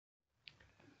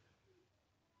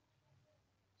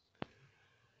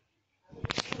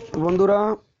বন্ধুরা,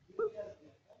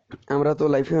 আমরা তো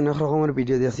লাইফে অনেক রকমের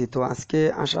ভিডিও দিয়েছি। তো আজকে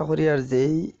আশা করি আর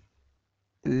যেই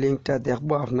লিঙ্কটা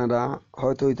দেখবো আপনারা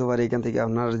হয়তো হইতে পারে এখান থেকে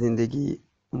আপনার জিন্দগি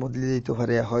বদলে দিতে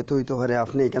পারে, হয়তো হইতে পারে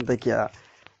আপনি এখান থেকে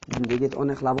জিন্দগিতে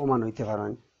অনেক লাভবান হইতে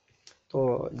পারেন। তো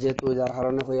যেহেতু যার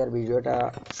কারণে হই আর ভিডিওটা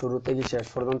শুরু থেকে শেষ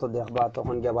পর্যন্ত দেখবা,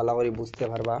 তখন গিয়ে ভালো করে বুঝতে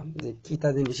পারবা যে কিতা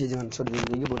জিনিসই মানুষের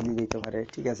জিন্দগি বদলে দিতে পারে।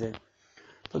 ঠিক আছে?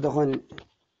 তো তখন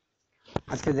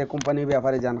আজকে যে কোম্পানির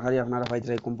ব্যাপারে জানকারি আপনারা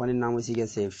পাইতে, কোম্পানির নাম হয়েছে গিয়ে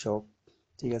সেফ শপ।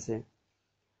 ঠিক আছে?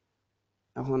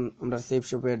 এখন আমরা সেফ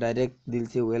শপে ডাইরেক্ট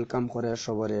দিলছি ওয়েলকাম করে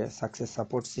সবরে সাকসেস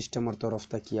সাপোর্ট সিস্টেমের তরফ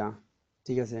থাকিয়া।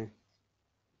 ঠিক আছে?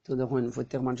 তো দেখুন,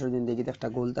 প্রত্যেক মানুষের জিন্দগিতে একটা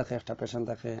গোল থাকে, একটা পেশন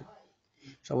থাকে,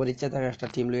 সবার ইচ্ছা থাকে একটা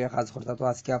টিম লইয়া কাজ করতে। তো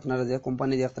আজকে আপনারা যে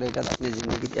কোম্পানি দেখতে, এটা আপনি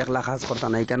জিন্দগিতে একলা কাজ করতা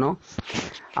নাই কেন,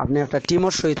 আপনি একটা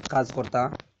টিমের সহিত কাজ করতা।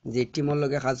 যে টিমের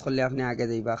লগে কাজ করলে আপনি আগে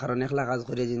যাইবা, কারণ একলা কাজ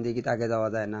করে জিন্দগিতে আগে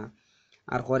যাওয়া যায় না।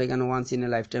 আর করে কেন, once in a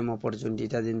life time opportunity,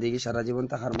 এটা জিন্দগি সারা জীবন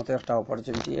থাকার মতো একটা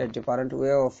opportunity, a different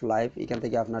way of life. এখান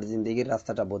থেকে আপনার জিন্দগির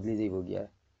রাস্তাটা বদলে যাইব গিয়া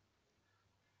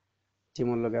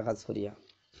টিমর লগে কাজ করিয়া।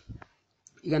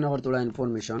 এখানে আবার তোলা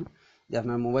ইনফরমেশন যে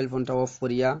আপনার মোবাইল ফোনটা অফ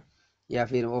করিয়া, ইয়া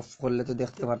ফির অফ করলে তো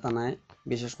দেখতে পারতা নাই,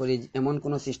 বিশেষ করে এমন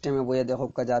কোনো সিস্টেমে বইয়া দেখোক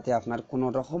যাতে আপনার কোনো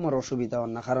রকমের অসুবিধা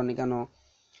হন না। কারণ এখানে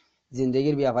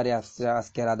জিন্দগির ব্যাপারে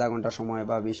আজকের আধা ঘন্টা সময়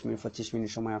বা 20 মিনিট 25 মিনিট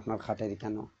সময় আপনার খাটের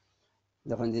এখানে।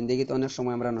 যখন জিন্দগিতে অনেক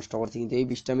সময় আমরা নষ্ট করছি, কিন্তু এই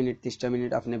 20টা মিনিট 30টা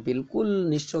মিনিট আপনি বিলকুল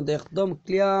নিশ্চিন্ত একদম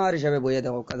ক্লিয়ার হিসাবে বইয়া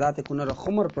দেখো, যাতে কোনো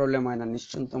রকমের প্রবলেম হয় না,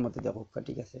 নিশ্চিন্ত মতো দেখো।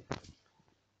 ঠিক আছে?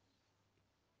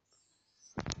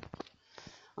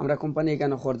 আমরা কোম্পানি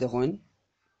এখানে খর দেখুন,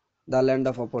 the land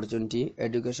of opportunity,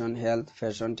 education, health,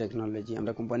 fashion, technology.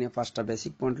 আমরা কোম্পানি 5টা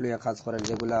বেসিক পয়েন্ট লইয়া কাজ করেন,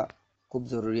 যেগুলা খুব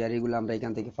জরুরি, আর এগুলো আমরা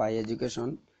এখান থেকে পাই। Education,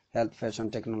 health, fashion,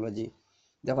 technology.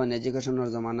 দেখুন, এডুকেশনের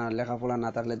জমানা, লেখাপড়া না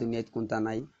থাকলে দুনিয়ায় কোনটা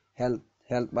নাই। হেলথ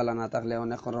হেলথ বালা না থাকলে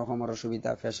অনেক রকমের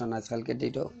অসুবিধা। ফ্যাশন, আজকালকে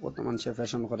ডেটও বর্তমান সে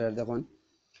ফ্যাশন করে। দেখুন,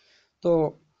 তো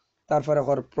তারপরে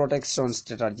প্রোটেকশন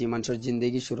স্ট্র্যাটাজি, মানুষের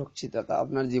জিন্দগি সুরক্ষিততা,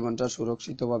 আপনার জীবনটা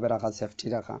সুরক্ষিতভাবে রাখা, সেফটি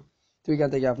রাখা। তো এখান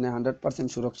থেকে আপনি 100%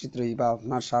 সুরক্ষিত রইবা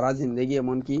আপনার সারা জিন্দগি,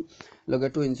 এমনকি লগে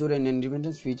two ইনসুর N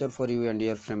independence future for you and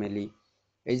your family.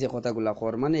 এই যে কথাগুলা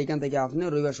কর, মানে এখান থেকে আপনিও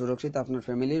রইবা সুরক্ষিত, আপনার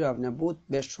ফ্যামিলিরও আপনি বহুত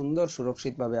বেশ সুন্দর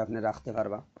সুরক্ষিতভাবে আপনি রাখতে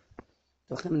পারবা।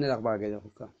 তো কেমনে রাখবা আগে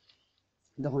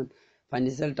দেখুন,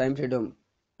 financial time freedom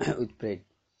with prayed.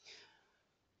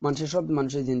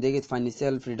 মানুষের জিন্দগিতে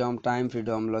ফাইন্যান্সিয়াল ফ্রিডম, টাইম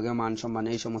ফ্রিডম, লগে মান সম্মান,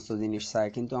 এই সমস্ত জিনিস চায়।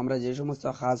 কিন্তু আমরা যে সমস্ত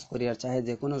কাজ করি, আর চাহে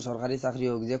যে কোনো সরকারি চাকরি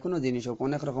হোক, যে কোনো জিনিস হোক,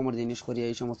 অনেক রকমের জিনিস করি,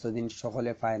 এই সমস্ত জিনিস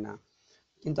সকলে পায় না।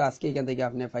 কিন্তু আজকে এখান থেকে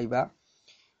আপনি পাইবা।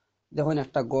 দেখুন,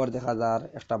 একটা গড় দেখা যার,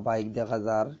 একটা বাইক দেখা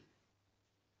যার,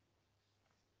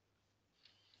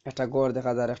 একটা গড়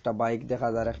দেখা যার, একটা বাইক দেখা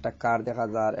যার, একটা কার দেখা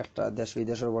যার, একটা দেশ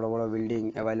বিদেশের বড় বড় বিল্ডিং,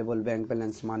 অ্যাভেলেবল ব্যাংক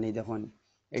ব্যালেন্স, মানি। দেখুন,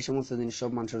 এই সমস্ত জিনিস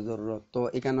সব মানুষের জরুরত। তো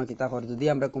এখানে কিতা করে, যদি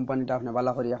আমরা কোম্পানিটা আপনি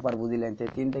ভালো করি একবার বুঝিলেন,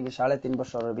 3 থেকে 3.5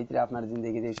 বছরের ভিতরে আপনার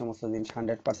জিন্দগিতে এই সমস্ত জিনিস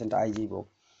 100% আই যাব।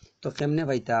 তো কেমনে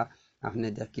ভাইতা আপনি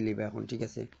দেখি লিবা এখন। ঠিক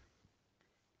আছে?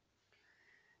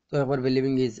 তো একবার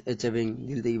বিলিভিং ইজ অ্যাচিভিং,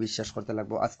 দিল থেকে বিশ্বাস করতে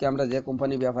লাগবো। আজকে আমরা যে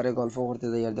কোম্পানি ব্যাপারে গল্প করতে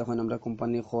যাই, আর দেখুন আমরা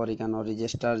কোম্পানি খর এখানে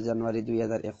রেজিস্টার জানুয়ারি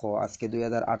 2001, আজকে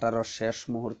 2018 শেষ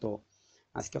মুহূর্ত।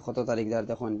 আজকে কত তারিখ যার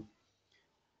দেখুন,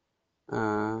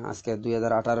 আজকে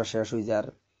 2018 শেষ হয়ে যার।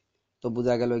 তো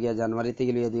বোঝা গেল গিয়া জানুয়ারি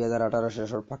থেকে লিয়ে 2018 শেষ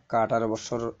ওর পাক্কা 18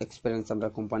 বছর এক্সপিরিয়েন্স আমরা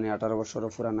কোম্পানি, 18 বছর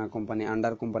পুরানা কোম্পানি।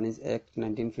 আন্ডার কোম্পানিজ অ্যাক্ট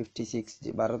 1956,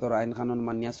 ভারতের আইন কানুন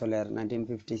মানিয়া চলে,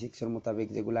 1956 এর মোতাবেক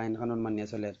যেগুলো আইন কানুন মানিয়া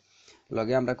চলে।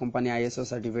 লগে আমরা কোম্পানি আইএসও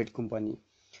সার্টিফাইড কোম্পানি।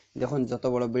 দেখুন, যত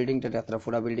বড় বিল্ডিংটা যাত্রা,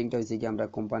 পুরা বিল্ডিংটা হয়েছে কি আমরা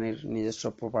কোম্পানির নিজস্ব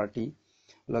প্রপার্টি।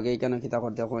 লগে এখানে কি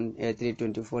তারপর দেখুন,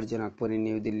 A324 জনকপুরি,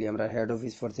 নিউ দিল্লি। আমরা হেড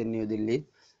অফিস করছি নিউ দিল্লি,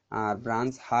 আর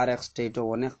ব্রাঞ্চ হার এক স্টেটও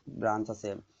অনেক ব্রাঞ্চ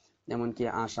আছে, যেমনকি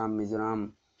আসাম, মিজোরাম,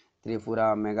 ত্রিপুরা,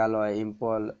 মেঘালয়,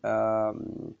 ইম্ফল,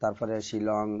 তারপরে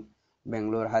শিলং,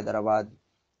 বেঙ্গালোর, হায়দ্রাবাদ,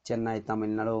 চেন্নাই,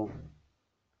 তামিলনাড়ু,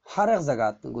 হার এক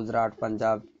জায়গাত, গুজরাট,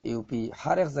 পাঞ্জাব, ইউপি,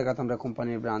 হার এক জায়গাত আমরা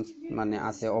কোম্পানির ব্রাঞ্চ মানে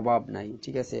আছে, অভাব নাই।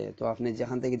 ঠিক আছে? তো আপনি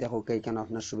যেখান থেকে দেখো কেন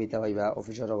আপনার সুবিধা পাইবা,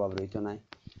 অফিসের অভাব রইতো নাই।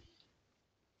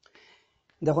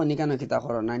 দেখো এখানে কিতা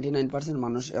করো, 99%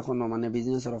 মানুষ এখনো মানে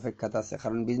বিজনেসের অপেক্ষাতে আছে,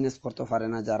 কারণ বিজনেস করতে পারে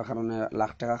না, যার কারণে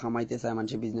লাখ টাকা কামাইতে চায়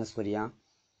মানুষ বিজনেস করিয়া,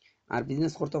 আর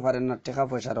বিজনেস করতে পারেন না, টাকা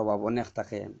পয়সার অভাব অনেক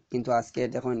থাকে। কিন্তু আজকে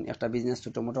দেখুন, একটা বিজনেস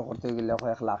ছোট মোটো করতে গেলে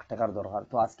 1,00,000 টাকার দরকার।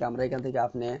 তো আজকে আমরা এখান থেকে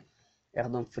আপনি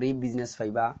একদম ফ্রি বিজনেস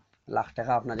পাইবা, লাখ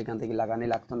টাকা আপনার এখান থেকে লাগানি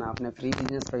লাগতো না, আপনি ফ্রি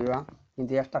বিজনেস পাইবা।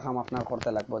 কিন্তু একটা কাম আপনার করতে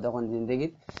লাগবে, দেখুন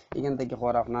জিন্দগিত এখান থেকে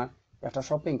হওয়ার আপনার একটা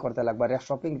শপিং করতে লাগবে, আর এক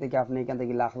শপিং থেকে আপনি এখান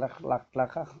থেকে লাখ লাখ লাখ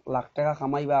লাখ লাখ টাকা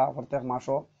কামাইবা প্রত্যেক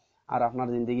মাসও, আর আপনার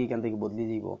জিন্দগি এখান থেকে বদলে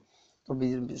দিব। তো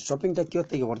শপিংটা কিয়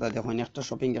থেকে করতে হয়, দেখুন একটা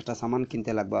শপিং একটা সামান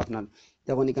কিনতে লাগবে আপনার।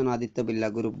 দেখুন এখানে Aditya Birla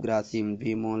group, Grasim,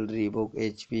 Vimal, Reebok,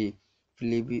 HP,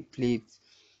 Philips,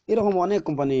 এরকম অনেক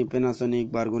কোম্পানি, প্যানাসোনিক,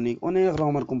 বার্গোনিক, অনেক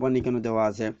রকমের কোম্পানি কেন দেওয়া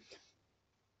আছে।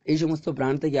 এই সমস্ত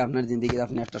ব্র্যান্ড থেকে আপনার জিন্দিগিতে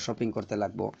আপনি একটা শপিং করতে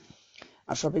লাগবো।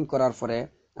 আর শপিং করার পরে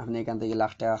আপনি এখান থেকে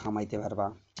লাখ টাকা কামাইতে পারবা,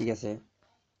 ঠিক আছে।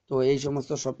 তো এই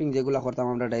সমস্ত শপিং যেগুলো করতাম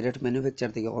আমরা ডাইরেক্ট ম্যানুফ্যাকচার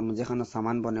থেকে করবো, যেখানে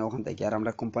সামান বনে ওখান থেকে, আর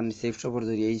আমরা কোম্পানির সেফ শপের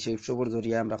জরিয়ে, এই সেফ শপের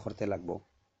জরিয়ে আমরা করতে লাগবো,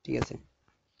 ঠিক আছে।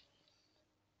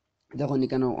 দেখুন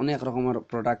এখানে অনেক রকমের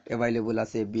প্রোডাক্ট অ্যাভেলেবল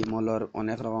আছে, বিমলর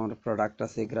অনেক রকমের প্রোডাক্ট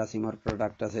আছে, গ্রাসিমর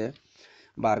প্রোডাক্ট আছে,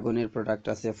 বার্গনির প্রোডাক্ট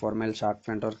আছে, ফর্মাল শার্ট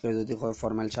প্যান্টর কেউ যদি হয়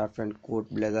formal shirt pant, coat,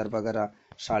 blazer বাগেরা,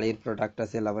 শাড়ির প্রোডাক্ট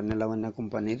আছে লাবণ্য লাবণ্য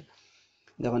কোম্পানির।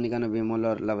 দেখুন এখানে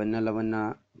বিমলর লাবণ্য লাবণ্য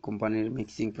কোম্পানির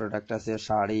মিক্সিং প্রোডাক্ট আছে,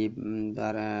 শাড়ি,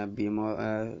 আর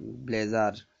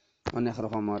ব্লেজার, অনেক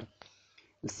রকমের।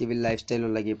 সিভিল লাইফস্টাইলও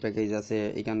লাগি প্যাকেজ আছে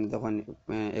এখানে। তখন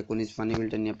 19 ফানি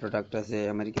বিল্টের নিয়ে প্রোডাক্ট আছে,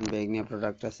 আমেরিকান ব্যাগ নিয়ে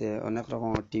প্রোডাক্ট আছে, অনেক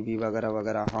রকমের টিভি বাগেরা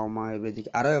বাগেরা, হাওমা আয়ুর্বেদিক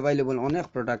আরও অ্যাভেলেবল অনেক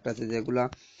প্রোডাক্ট আছে, যেগুলা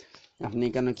আপনি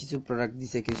এখানে কিছু প্রোডাক্ট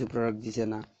দিছে কিছু প্রোডাক্ট দিছে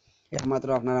না। একমাত্র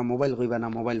আপনারা মোবাইল কইবা না,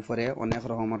 মোবাইল পরে অনেক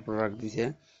রকমের প্রোডাক্ট দিছে।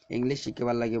 ইংলিশ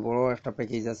শিখবার লাগে বড় একটা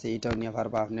প্যাকেজ আছে, এটাও নিয়ে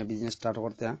পারবা আপনি বিজনেস স্টার্ট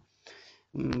করতে।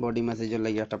 বডি ম্যাসেজের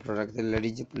লাগে একটা প্রোডাক্ট,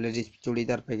 লেডিজ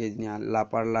চুড়িদার প্যাকেজ নিয়ে, লা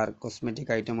পার্লার কসমেটিক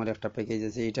আইটেমের একটা প্যাকেজ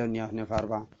আছে, এটাও নিয়ে আপনি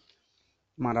পারবা।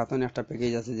 মারাথন একটা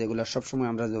প্যাকেজ আছে যেগুলো সবসময়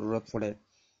আমরা জরুরত পড়ে,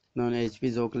 নন HP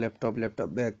joke, laptop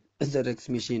bag, xerox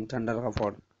machine, ঠান্ডার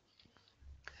কাপড়।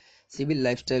 সিভিল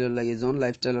লাইফস্টাইলের লাগে, জোন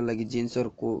লাইফস্টাইলের লাগে জিন্সের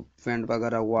প্যান্ট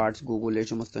বাগারা, ওয়ার্ডস, গুগল, এই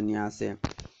সমস্ত নিয়ে আছে।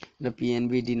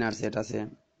 পিএনবি ডিনার সেট আছে,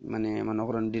 মানে মনে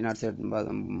করেন ডিনার সেট বা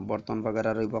বর্তন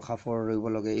বাগারা রইব, কাপড় রইব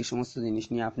লগে, এই সমস্ত জিনিস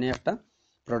নিয়ে আপনি একটা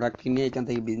প্রোডাক্ট কিনে এখান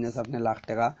থেকে বিজনেস আপনি লাখ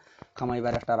টাকা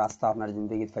কামাইবার একটা রাস্তা আপনার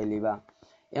জিন্দগিত ফাইলিবা।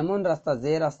 এমন রাস্তা,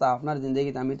 যে রাস্তা আপনার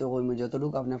জিন্দগিতে আমি তো কইমু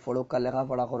যতটুকু আপনি পড়কা,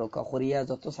 লেখাপড়া করকা করিয়া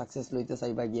যত সাকসেস লইতে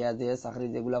চাইবা গিয়া, যে চাকরি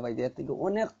যেগুলা পাইতে এর থেকে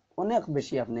অনেক অনেক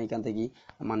বেশি আপনি এখান থেকে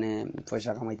মানে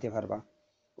পয়সা কামাইতে পারবা।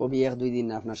 ওবি 1-2 দিন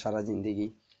না, আপনার সারা জিন্দগি।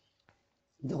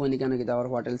 যখন এখানে কি আবার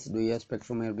hotels do you expect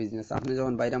from year business, আপনি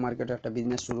যখন বাইরে মার্কেটে একটা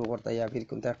বিজনেস শুরু করতে ইয়া ফির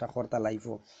কিন্তু একটা কর্তা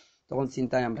লাইফও, তখন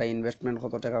চিন্তায় আমরা ইনভেস্টমেন্ট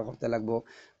কত টাকা করতে লাগবো,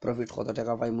 প্রফিট কত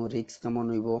টাকা পাইমু, রিস্ক কেমন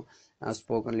হইব,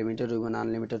 স্পোক লিমিটেড হইব না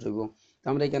আনলিমিটেড হইব। তো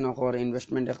আমরা এখানে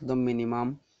ইনভেস্টমেন্ট একদম মিনিমাম,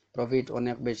 প্রফিট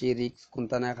অনেক বেশি, রিস্ক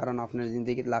কোনটা নাই, কারণ আপনার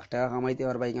জিন্দগিতে লাখ টাকা কামাইতে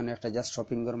পারবা এখানে একটা জাস্ট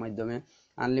শপিংয়ের মাধ্যমে,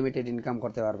 আনলিমিটেড ইনকাম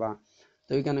করতে পারবা।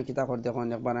 তো এখানে কিতা করতে এখন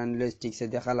একবার অ্যানালিস্টিক্সে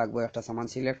দেখা লাগবে, একটা সামান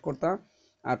সিলেক্ট করতা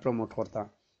আর প্রমোট করতা।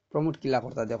 প্রমোট কিলা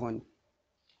করতা দেখুন,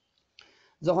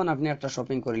 যখন আপনি একটা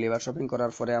শপিং করলি বা শপিং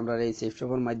করার পরে আমরা এই সেফ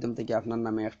শপের মাধ্যম থেকে আপনার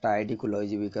নামে একটা আইডি খোলা হয়ে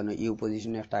যাবে, কেন ইউ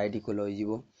পজিশনে একটা আইডি খোলা হয়ে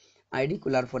যাব। আইডি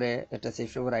খোলার পরে একটা সেফ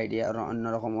শপের আইডি আর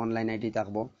অন্যরকম অনলাইন আইডি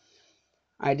থাকবো।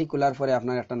 আইডি খোলার পরে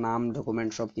আপনার একটা নাম,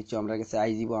 ডকুমেন্ট সব কিছু আমরা কাছে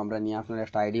আই যাব, আমরা নিয়ে আপনার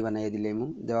একটা আইডি বানিয়ে দিলাম।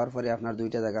 দেওয়ার পরে আপনার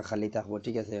দুইটা জায়গা খালি থাকবো,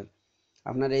 ঠিক আছে।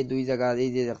 আপনার এই দুই জায়গা, এই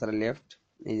যে একটা লেফট,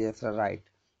 এই যে একটা রাইট,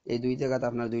 এই দুই জায়গাতে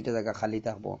আপনার দুইটা জায়গা খালি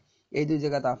থাকবো। এই দুই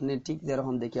জায়গাতে আপনি ঠিক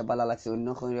যেরকম দেখিয়া ভালো লাগছে অন্য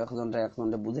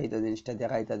একজনটা বুঝাইতে, জিনিসটা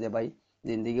দেখাইতা যে ভাই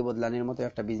জিন্দিগি বদলানোর মতো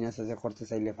একটা বিজনেস আছে, করতে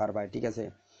চাইলে পারবাই, ঠিক আছে।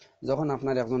 যখন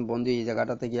আপনার একজন বন্ধু এই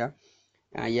জায়গাটাতে গিয়া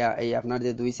এই আপনার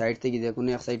যে দুই সাইড থেকে যে কোনো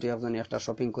এক সাইডে একজন একটা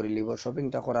শপিং করে লিব,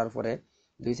 শপিংটা করার পরে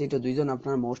দুই সাইডে দুইজন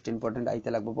আপনার মোস্ট ইম্পর্টেন্ট আইতে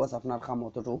লাগবে, বস আপনার কাম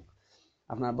অতটুক।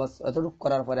 আপনার বস এতটুকু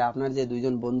করার পরে আপনার যে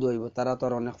দুইজন বন্ধু হইব, তারা তো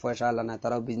আর অনেক পয়সা আলা নাই,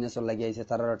 তারাও বিজনেসও লাগিয়ে আইছে,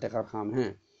 তারাও টাকার খাম,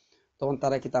 হ্যাঁ। তখন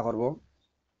তারা কিতা করবো,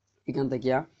 এখান থেকে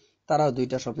তারাও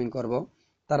দুইটা শপিং করব,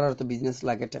 তারাও তো বিজনেস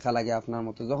লাগে, টাকা লাগে আপনার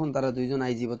মতো। যখন তারা দুইজন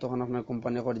আই যাব, তখন আপনার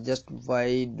কোম্পানি করে just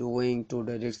by doing two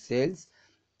direct sales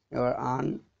your earn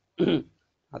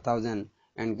 1000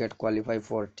 and get qualify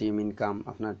for team income।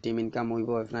 আপনার টিম ইনকাম হইব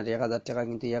আপনার 1000 টাকা,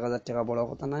 কিন্তু 1000 টাকা বড়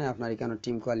কথা নয়, আপনার এখানে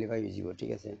টিম কোয়ালিফাই হয়ে যাব,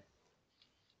 ঠিক আছে।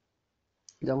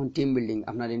 যখন টিম বিল্ডিং,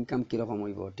 আপনার ইনকাম কিরকম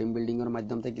হইব, টিম বিল্ডিং এর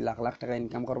মাধ্যম থেকে লাখ লাখ টাকা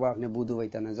ইনকাম করবো, আপনি বুধু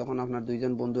পাইতা না। যখন আপনার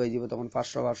দুইজন বন্ধু হয়ে যাব, তখন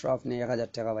 500 আপনি 1000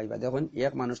 টাকা পাইবা। দেখুন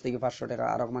এক মানুষ থেকে 500 টাকা,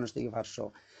 আর এক মানুষ থেকে 500।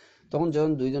 তখন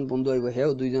যখন দুইজন বন্ধু হইব, হেও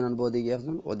দুইজন আনবো, ওদিকে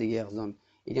একজন ওদিকে একজন,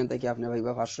 এখান থেকে আপনি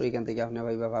পাইবা 500, এখান থেকে আপনি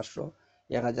পাইবা 500,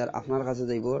 1000 আপনার কাছে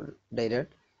যাইব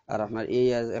ডাইরেক্ট, আর আপনার এই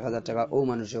 1000 টাকা ও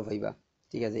মানুষেও পাইবা,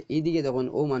 ঠিক আছে। এইদিকে যখন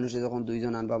ও মানুষে যখন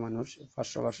দুইজন আনবা মানুষ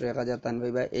 500 500 1000 টান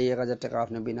পাইবা, এই 1000 টাকা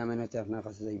আপনি বিনা মেহনতে আপনার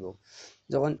কাছে যাইব।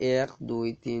 যখন 1 2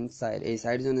 3 4 এই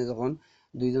 4 জনে যখন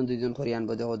দুইজন দুইজন করে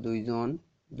আনবো, দেখো দুইজন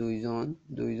দুইজন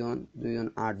দুইজন দুইজন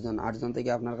 8 জন থেকে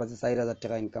আপনার কাছে 4000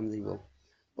 টাকা ইনকাম যাইব।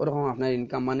 ওরকম আপনার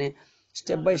ইনকাম মানে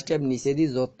স্টেপ বাই স্টেপ নিচে দিয়ে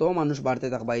যত মানুষ বাড়তে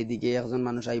থাকবা, এইদিকে একজন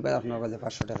মানুষ আইবা আপনার কাছে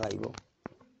 500 টাকা আইব।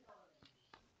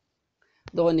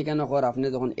 তখন এখানে কর আপনি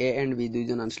যখন এ এন্ড বি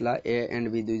দুইজন আনসলা, এ এন্ড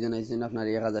বি দুইজন আইসেন, আপনার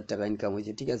 1000 টাকা ইনকাম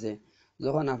হয়েছে, ঠিক আছে।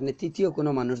 যখন আপনি তৃতীয় কোনো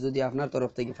মানুষ যদি আপনার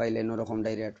তরফ থেকে ফাইলেন ওরকম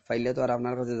ডাইরেক্ট ফাইলে, তো আর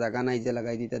আপনার কাছে জায়গা নাই যে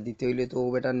লাগাই দিতে হইলে তো ও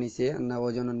বেটার নিচে না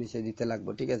ওজনের নিচে দিতে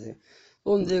লাগবে, ঠিক আছে।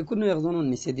 তখন যে কোনো একজনের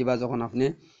নিচে দিবা, যখন আপনি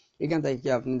এখান থেকে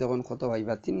আপনি যখন কত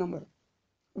পাইবা 3 নম্বর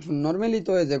নর্মালি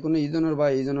তো যে কোনো ইজনের বা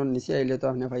ইজনের নিচে আইলে তো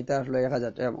আপনি পাইতে আসলো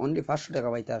 1,000 টাকা, অনলি 500 টাকা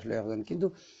পাইতে আসলো একজন। কিন্তু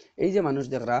এই যে মানুষ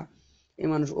দেখরা, এই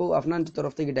মানুষ ও আপনার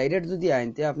তরফ থেকে ডাইরেক্ট যদি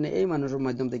আইনতে আপনি এই মানুষের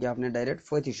মাধ্যম থেকে আপনি ডাইরেক্ট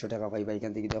 3500 টাকা পাইবা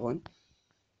এখান থেকে। দেখুন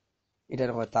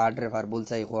এটার হয় তার ড্রাইভার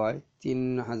বলছাই হয়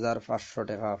 3,500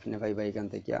 টাকা আপনি পাইবা এখান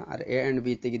থেকে। আর এ এন্ড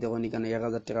বি থেকে দেখুন এখানে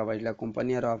 1,000 টাকা পাইলা,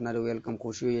 কোম্পানি আরো আপনার ওয়েলকাম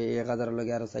খুশি হয়ে 1,000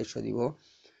 লগে আরো 400 দিব,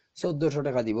 1400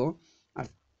 টাকা দিব। আর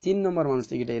 3 নম্বর মানুষ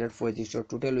থেকে ডাইরেক্ট 3500,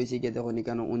 টোটাল হয়েছে গিয়ে দেখুন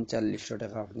এখানে 3900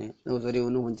 টাকা আপনি, সরি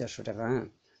 4900 টাকা, হ্যাঁ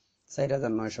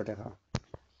 4,900 টাকা।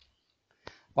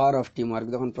 পাওয়ার অফ টিম ওয়ার্ক,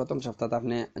 যখন প্রথম সপ্তাহে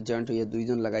আপনি জয়েন্ট হয়ে 2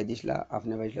 জন লাগাই দিছিলা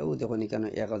আপনি পাইলে ও দেখুন এখানে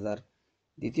 1,000।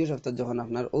 দ্বিতীয় সপ্তাহ যখন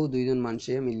আপনার ও 2 জন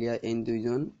মানুষে মিলিয়া এই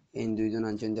দুইজন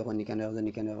আনছেন, যখন এখানে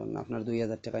আপনার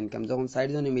 2,000 টাকা ইনকাম। যখন 60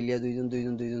 জনে মিলিয়া 2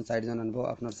 জন 60 জন আনবো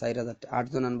আপনার 4,000, 8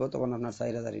 জন আনবো তখন আপনার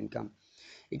 4,000 ইনকাম।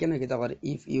 এখানে কি তারপর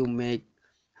ইফ ইউ মেক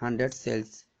 100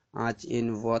 সেলস আজ in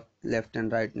both left and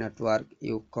right network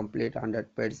you complete 100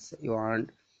 পেডস you earn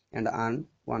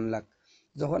 1 lakh.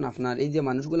 যখন আপনার এই যে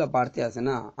মানুষগুলা বাড়তে আছে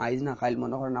না, আইজ না খাইল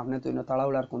মনে করেন আপনি তো ইনো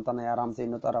তাড়াহুড়ার কোনটা নাই, আরামসে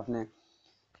ইনো তো আর আপনি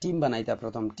টিম বানাইতা,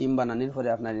 প্রথম টিম বানানোর পরে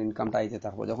আপনার ইনকামটা আইতে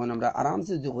থাকবো। যখন আমরা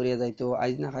আরামসে যদি করিয়া যাইতো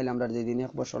আইজ না খাইলে আমরা যেদিন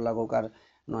 1 বছর লাগুক আর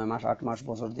 9 মাস 8 মাস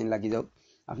বছর দিন লাগি যাও,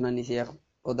 আপনার নিচে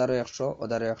ওদারও 100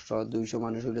 ওদারও 100, 200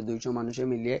 মানুষ হইলে 200 মানুষে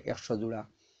মিলিয়ে 100 জোড়া।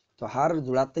 তো হার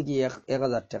জোড়ার থেকে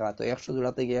 1,000 টাকা, তো 100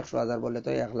 জোড়া থেকে 100,000 বলে তো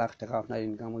 1 লাখ টাকা আপনার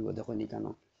ইনকাম হইব। দেখুন কেন,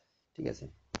 ঠিক আছে।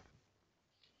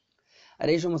 আর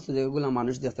এই সমস্ত যেগুলো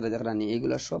মানুষ দেখরানি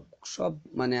এইগুলা সব সব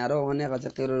মানে আরো অনেক আছে,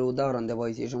 কেউ উদাহরণ দেওয়া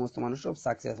হয়েছে। এই সমস্ত মানুষ সব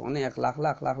সাকসেস, অনেক লাখ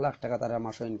লাখ লাখ লাখ টাকা তারা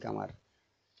মাসে ইনকাম। আর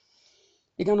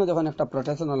এখানে যখন একটা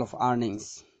প্রফেশনাল অফ আর্নিংস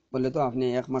বলে, তো আপনি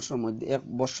 1 মাসের মধ্যে 1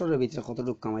 বছরের ভিতরে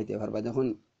কতটুকু কামাইতে পারবা। দেখুন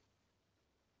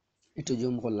একটু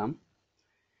জুম করলাম,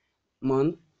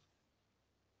 মান্থ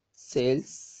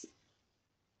সেলস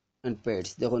এন্ড পেডস,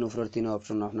 দেখুন উপরের 3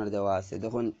 অপশন আপনার দেওয়া আছে।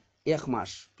 দেখুন 1 মাস,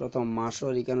 প্রথম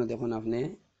মাসের এখানে দেখুন আপনি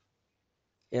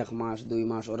 1 মাস 2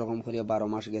 মাস ওরকম করে 12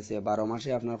 মাস গেছে, 12 মাসে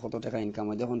আপনার কত টাকা ইনকাম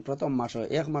হয়। দেখুন প্রথম মাসও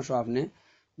 1 মাসও আপনি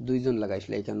 2 জন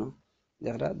লাগাইছিল, এখানে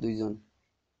দেখরা 2 জন,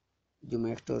 জুমে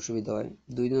একটু অসুবিধা হয়,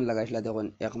 2 জন লাগাইছিল। দেখুন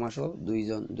 1 মাসও 2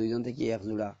 জন, 2 জন থেকে 1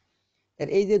 জোড়া। এর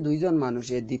এই যে 2 জন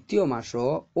মানুষে দ্বিতীয় মাসও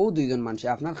ও 2 জন মানুষে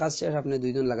আপনার কাজ শেষ, আপনি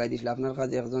 2 জন লাগাই দিছিল, আপনার কাজ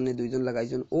একজনে 2 জন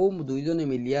লাগাইছেন, ও 2 জনে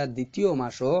মিলিয়া দ্বিতীয়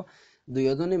মাসও 2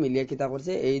 জনে মিলিয়া কিতা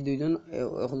করছে, এই 2 জন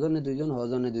একজনে 2 জন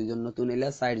হজনে 2 জন, নতুন এলা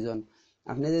 60 জন।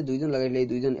 আপনি যে 2 জন লাগাইলে এই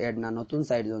 2 জন এড না, নতুন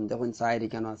 60 জন। দেখুন 4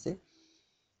 এখানে আছে,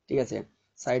 ঠিক আছে।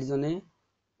 60 জনে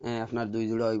আপনার 2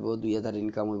 জোড়া হইব, 2,000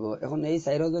 ইনকাম হইব। এখন এই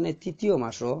 4 জনের তৃতীয়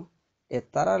মাসও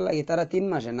তারা লাগে, তারা 3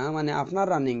 মাসে না, মানে আপনার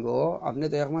রানিং ও আপনি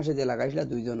তো 1 মাসে যে লাগাইছিল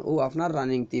 2 জন, ও আপনার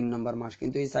রানিং 3 নম্বর মাস,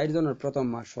 কিন্তু এই 60 জনের প্রথম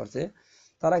মাস করছে।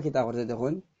 তারা কিতা করছে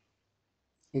দেখুন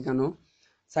এখানেও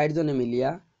 60 জনে মিলিয়া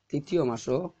তৃতীয়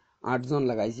মাসও 8 জন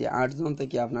লাগাইছে, 8 জন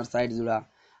থেকে আপনার 60 জোড়া।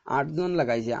 8 জন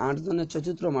লাগাইছে, 8 জনের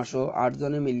চতুর্থ মাসও 8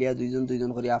 জনে মিলিয়া 2 জন 2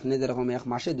 জন করে, আপনি যেরকম 1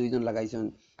 মাসে 2 জন লাগাইছেন,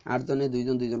 8 জনে 2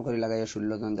 জন 2 জন করে লাগাইয়া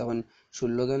 16 জন। দেখুন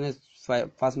 16 জনে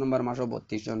 5 নম্বর মাসও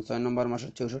 32 জন, 6 নম্বর মাসও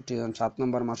 64 জন, 7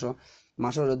 নম্বর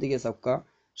মাসের ওদিকে সবকা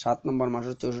 7 নম্বর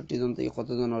মাসের 64 জন থেকে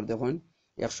কতজন ওর দেখুন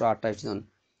 128 জন।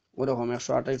 ওরকম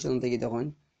 128 জন থেকে দেখুন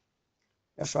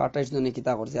 128 জনে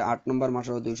কিতা করছে 8 নম্বর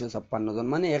মাসেও 256 জন,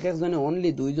 মানে এক একজনে অনলি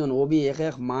 2 জন, ওবি এক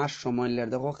এক মাস সময় লের।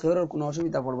 দেখো কেউর কোনো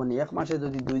অসুবিধা পড়বো না, 1 মাসে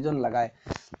যদি 2 জন লাগায়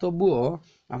তবুও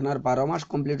আপনার 12 মাস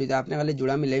কমপ্লিট হইতে। আপনি খালি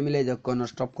জোড়া মিলাই মিলাই যখন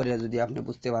স্টপ করে যদি আপনি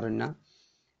বুঝতে পারেন না,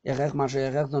 এক এক মাসে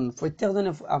এক একজন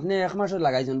প্রত্যেকজনে আপনি 1 মাসে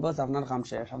লাগাইছেন, বস আপনার কাম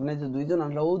শেষ। আপনি যে 2 জন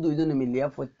আনলো ও 2 জনে মিলিয়া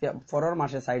প্রত্যেক পরের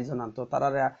মাসে 60 জন আনতো, তারা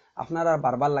আপনার আর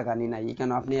বারবার লাগানি নাই, কেন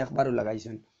আপনি একবারও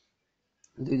লাগাইছেন,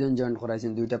 2 জন জয়েন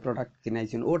করাইছেন, 2টা প্রোডাক্ট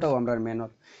কিনাইছেন, ওটাও আমরা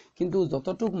মেহনত। কিন্তু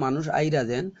যতটুক মানুষ আইরা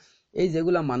দেন, এই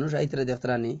যেগুলা মানুষ আইতরা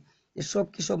দেখতরানি, এসব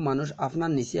কি সব মানুষ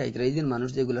আপনার নিচে আইতরা, এই যে মানুষ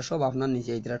যেগুলা সব আপনার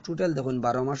নিচে আইতরা। টোটাল দেখুন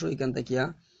 12 মাসও এখান থেকে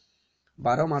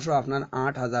 12 মাসও আপনার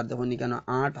 8,000, দেখুন কেন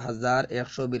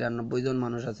 8,192 জন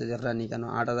মানুষ আছে দেখরানি, কেন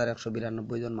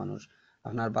 8,192 জন মানুষ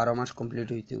আপনার 12 মাস কমপ্লিট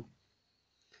হইতেও।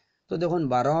 তো দেখুন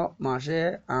 12 মাসে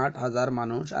 8,000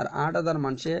 মানুষ, আর 8,000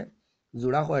 মানুষে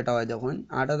জোড়া কয়টা হয় দেখুন,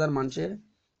 8,000 মানুষে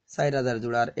 4,000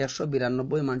 জোড়া, আর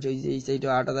 192 মানুষ এই যে এই সাইডে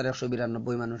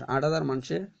 8,192 মানুষ, 8,000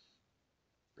 মানুষে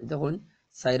দেখুন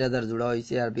 4,000 জোড়া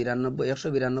হয়েছে, আর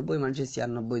 192 মানুষে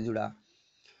 96 জোড়া।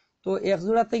 তো 1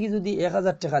 জোড়া থেকে যদি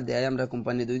 1,000 টাকা দেয় আমরা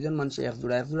কোম্পানি, 2 জন মানুষে 1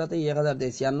 জোড়া থেকে 1,000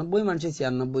 দেয়, 96 মানুষে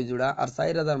 96 জোড়া, আর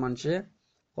 4,000 মানুষে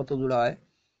কত জোড়া হয়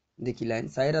দেখিলেন,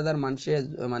 4,000 মানুষে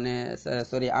মানে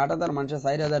সরি 8,000 মানুষে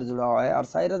 4,000 জোড়া হয়, আর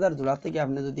 4,000 জোড়া থেকে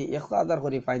আপনি যদি 1,000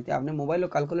 করে পাইতে, আপনি মোবাইল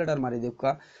ক্যালকুলেটর মারি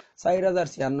দেখা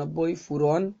 4,096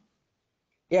 পূরণ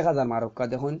 1,000 মারক্কা,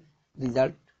 দেখুন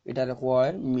রেজাল্ট। এটার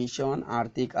কয় মিশন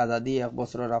আর্থিক আজাদি 1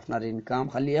 বছরের আপনার ইনকাম,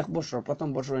 খালি 1 বছর প্রথম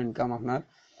বছর ইনকাম আপনার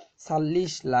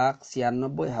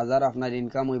 40,96,000 আপনার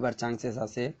ইনকাম হইবার চান্সেস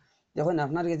আছে। দেখুন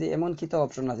আপনার কাছে এমন কিতা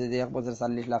অপশন আছে যে 1 বছর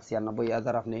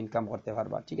 40,96,000 আপনি ইনকাম করতে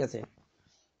পারবা, ঠিক আছে।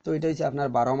 তো এটা হচ্ছে আপনার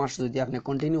 12 মাস যদি আপনি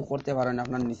কন্টিনিউ করতে পারেন,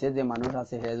 আপনার নিচে যে মানুষ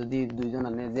আছে হে যদি 2 জন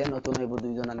আনে, যে নতুন হইব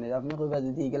 2 জন আনে, আপনি কইবা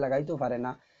যদি ইগে লাগাইতে পারে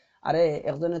না, আরে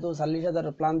একজনে তো 40,000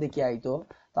 প্ল্যান দেখি আইতো,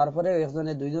 তারপরে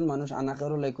একজনে 2 জন মানুষ আনা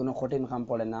করলে কোনো কঠিন কাম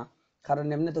পড়ে না, কারণ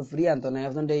এমনি তো ফ্রি আনতো না,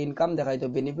 একজনটা ইনকাম দেখাইতো,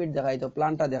 বেনিফিট দেখাইতো,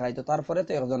 প্ল্যানটা দেখাইতো, তারপরে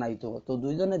তো একজন আইতো। তো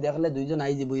 2 জনে দেখলে 2 জন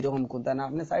আই যাব এরকম কোনটা না,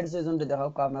 আপনি 60-60 দেখাও,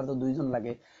 আপনার তো 2 জন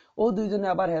লাগে, ও 2 জনে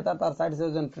আবার হেতা তার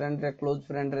 60-60 ফ্রেন্ড রে, ক্লোজ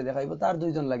ফ্রেন্ড রে দেখাইবো, তার 2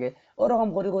 জন লাগে, ওরকম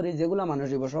করে করে যেগুলা মানুষ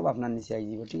হইব সব আপনার নিচে আই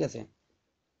যাব, ঠিক আছে।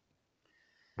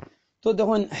 তো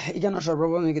দেখুন এখানে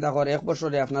সর্বপ্রথম কি দেখো 1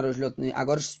 বছরে আপনার হইল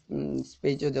আগর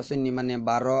স্পেজে দেখছেন নি, মানে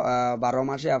 12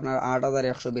 মাসে আপনার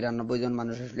 8,192 জন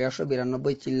মানুষ হইল,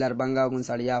 192 চিল্লার বাঙ্গা গুণ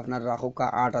ছাড়িয়া আপনার রাখুকা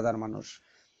 8,000 মানুষ।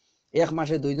 1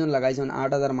 মাসে 2 জন লাগাইছেন,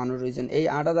 8,000 মানুষ হয়েছেন। এই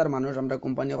 8,000 মানুষ আমরা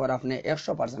কোম্পানি করে আপনি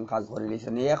 100% কাজ করে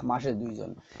নিয়েছেন 1 মাসে 2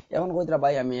 জন। এখন কইতরা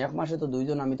ভাই আমি 1 মাসে তো 2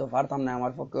 জন আমি তো পারতাম না,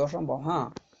 আমার পক্ষে অসম্ভব। হ্যাঁ,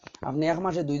 আপনি 1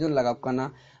 মাসে 2 জন লাগাব কেনা,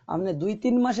 আপনি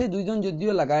 2-3 মাসে 2 জন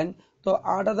যদিও লাগাইন, তো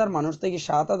 8,000 মানুষ থেকে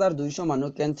 7,200 মানুষ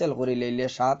ক্যান্সেল করে লইলে,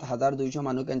 7,200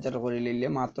 মানুষ ক্যান্সেল করে লইলে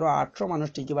মাত্র 800 মানুষ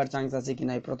টিকিবার চান্স আছে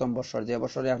কিনা এই প্রথম বছর, যে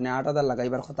বছরে আপনি 8,000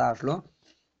 লাগাইবার কথা আসলো,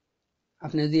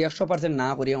 আপনি যদি 100% না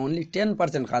করিয়া অনলি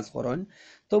 10% কাজ করেন,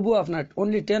 তবু আপনার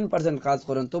অনলি 10% কাজ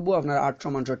করেন, তবু আপনার 800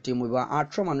 মানুষের টিম হইব।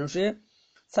 800 মানুষে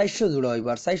 400 জোড়া হইব,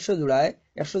 আর 400 জোড়ায়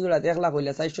 100 জোড়াতে 1 লাখ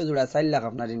হইলে 400 জোড়ায় 4 লাখ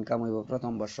আপনার ইনকাম হইব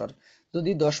প্রথম বছর,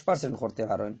 যদি 10% করতে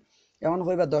পারেন। এমন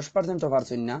কইবা 10% তো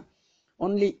পারছেন না,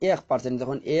 অনলি 1%,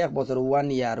 যখন 1 বছর 1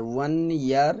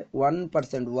 ইয়ার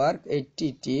 1% ওয়ার্ক 80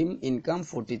 টিম ইনকাম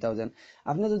 40,000।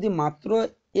 আপনি যদি মাত্র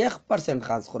 1%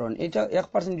 কাজ করেন, এটা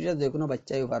 1% এটা যে কোনো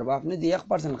বাচ্চাই পারবা, আপনি যদি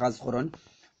 1% কাজ করেন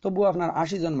তবু আপনার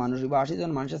 80 জন মানুষ হইব, 80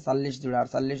 জন মানুষের 40 জোড়া, আর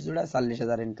 40 জোড়ায়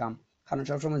 40,000 ইনকাম, কারণ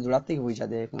সবসময় জোড়ার থেকে পয়সা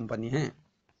দেয় কোম্পানি। হ্যাঁ,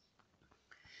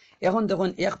 এখন দেখুন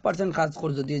 1% কাজ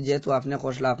করে যদি, যেহেতু আপনি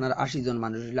কষলা আপনার 80 জন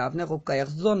মানুষ হইলে, আপনি কোকা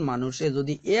একজন মানুষে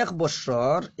যদি 1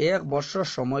 বছর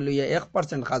সময় লইয়া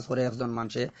 1% কাজ করে একজন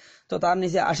মানুষে, তো তার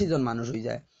নিচে 80 জন মানুষ হয়ে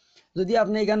যায়। যদি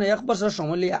আপনি এখানে 1 বছর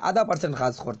সময় লইয়া 0.5%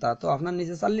 কাজ করতা, তো আপনার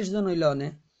নিচে 40 জন হইলে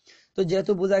অনেক। তো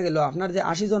যেহেতু বোঝা গেল আপনার যে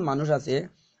 80 জন মানুষ আছে,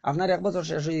 আপনার 1 বছর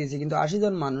শেষ হয়ে গেছে, কিন্তু 80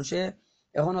 জন মানুষে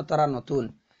এখনো তারা নতুন,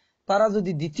 তারা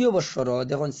যদি দ্বিতীয় বছরও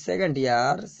দেখুন সেকেন্ড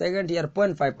ইয়ার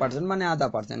 0.5% মানে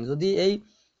 0.5%, যদি এই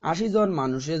 80 জন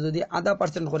মানুষে যদি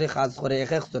 0.5% করে কাজ করে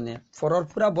এক একজনে ফরর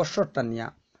পুরা বছরটা নিয়া,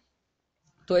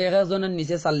 তো এক একজনের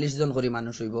নিচে 40 জন করে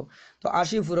মানুষ হইব। তো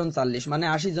 80 ফুরন 40 মানে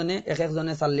 80 জনে এক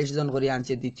একজনে 40 জন করে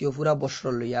আনছে দ্বিতীয় পুরা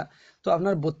বছর লইয়া, তো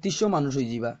আপনার 3200 মানুষ হয়ে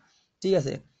যাবা, ঠিক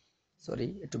আছে। সরি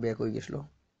একটু ব্যাক হয়ে গেছিল।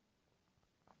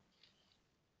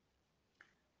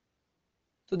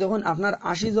 তো দেখুন আপনার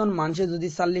 80 জন মানুষে যদি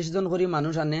 40 জন করে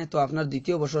মানুষ আনে, তো আপনার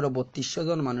দ্বিতীয় বছরে 3200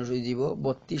 জন মানুষ হয়ে যাব,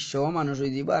 3200 মানুষ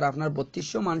হয়ে যাব। আর আপনার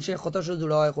 3200 মানুষে কতশো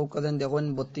জোড়া হয় খুব কথা দেখুন,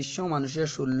 3200 মানুষের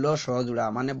 1600 জোড়া,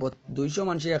 মানে 200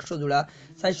 মানুষের 100 জোড়া,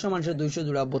 400 মানুষের 200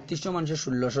 জোড়া, 3200 মানুষের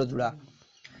 1600 জোড়া।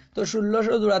 তো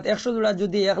 1600 জোড়াতে 100 জোড়া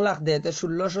যদি 1 লাখ দেয়, তো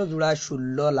 1600 জোড়ায়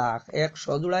 16 লাখ,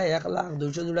 100 জোড়ায় 1 লাখ,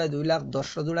 200 জোড়ায় 2 লাখ,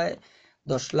 100 জোড়ায়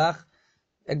 10 লাখ,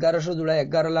 1100 জোড়ায়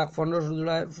 11 লাখ, 1500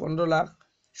 জোড়ায় 15 লাখ,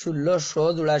 1600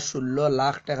 জোড়ায় 16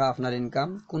 লাখ টাকা আপনার ইনকাম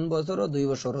কোন বছরও 2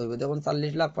 বছর হইব। দেখুন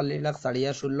 40 লাখ 40 লাখ ছাড়িয়া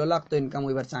 16 লাখ তো ইনকাম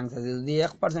হইবার চান্স আছে, যদি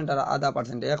 1% আর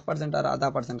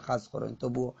 0.5% কাজ করেন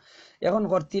তবুও। এখন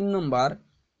কর 3 নম্বর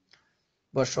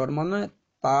বছর, মানে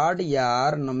third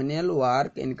year nominal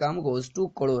work income goes to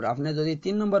crore. আপনি যদি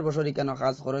 3 নম্বর বছর কেন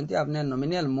কাজ করেন, আপনার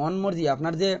নমিনাল মন মর্জি,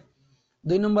 আপনার যে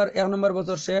 1 নম্বর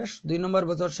বছর শেষ, 2 নম্বর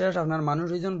বছর শেষ, আপনার মানুষ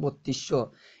হয়েছেন 3200।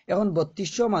 এখন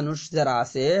 3200 মানুষ যারা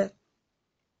আছে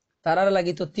তারার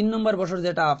লাগি তো 3 নম্বর বছর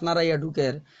যেটা আপনারা ইয়া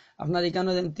ঢুকের, আপনার এখানে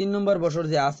 3 নম্বর বছর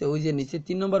যে আছে ওই যে নিচে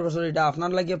 3 নম্বর বছর, এটা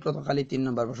আপনার লাগিয়া প্রথমকালী 3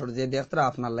 নম্বর বছর যে দেখতরা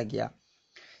আপনার লাগিয়া।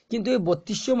 কিন্তু এই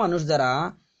 3200 মানুষ যারা,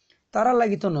 তারা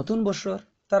লাগি তো নতুন বছর,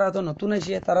 তারা তো নতুন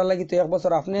এসে, তারা লাগি তো 1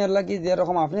 বছর আপনার লাগি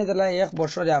যেরকম আপনি দিলা 1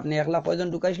 বছরে আপনি 1 লাখ কয়জন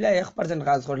ঢুকাইছিলা, 1%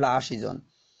 কাজ করলে 80 জন।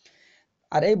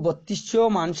 আর এই 3200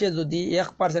 মানুষে যদি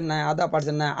 1% নাই,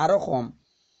 0.5% নাই, আরো কম,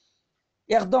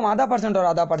 একদম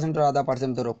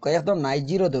 0.5% ধরুক, একদম নাই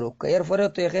 0 ধরুক, এরপরে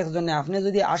তো এক একজনে আপনি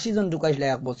যদি 80 জন ঢুকাইছিলা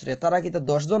 1 বছরে, তারা কিন্তু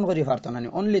 10 জন করে পারতো না,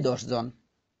 অনলি 10 জন।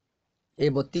 এই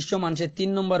 3200 মানুষের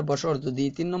 3 নম্বর বছর যদি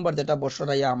 3 নম্বর যেটা বছর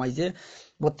আইয়া আমাইছে,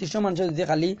 3200 মানুষের যদি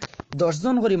খালি 10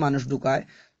 জন করে মানুষ ঢুকায়,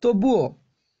 তবুও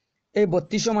এই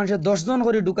 3200 মানুষের 10 জন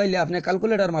করে ঢুকাইলে আপনি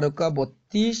ক্যালকুলেটর মারুকা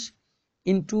 32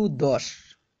 ইন্টু 10,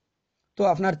 তো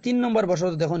আপনার 3 নম্বর বছর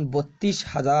দেখুন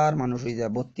 32,000 মানুষ হয়ে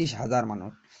যায়, 32,000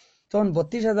 মানুষ। তখন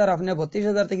 32,000 আপনি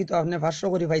 32,000 থেকে তো আপনি 500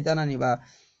 করে পাইতা না, বা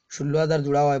 16,000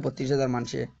 জোড়া হয় 32,000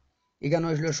 মানুষে, এখানে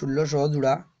হয়েছিল 1600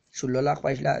 জোড়া, 16 লাখ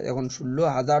 22 লাখ, এখন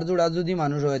 16,000 জোড়া যদি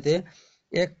মানুষ হইতে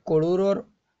 1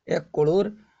 করোড়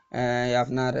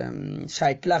আপনার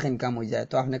 60 লাখ ইনকাম হয়ে যায়,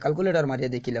 তো আপনি ক্যালকুলেটর মারিয়ে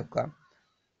দেখি লেখা।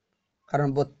 কারণ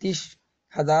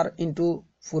 32,000 ইন্টু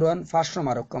ফুরন 500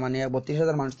 মারক্কা, মানে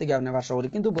 32,000 মানুষ থেকে আপনি 500 করি,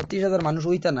 কিন্তু 32,000 মানুষ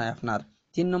হইতা নাই আপনার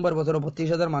 3 নম্বর বছর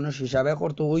 32,000 মানুষ হিসাবে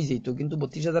করতো হই যেত, কিন্তু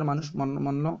 32,000 মানুষ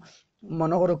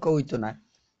মনে করক্কা হইতো না।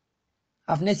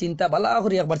 আপনি চিন্তা ভালো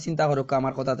করি একবার চিন্তা করক্কা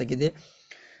আমার কথা থেকে, যে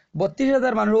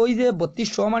 32,000 মানুষ, ওই যে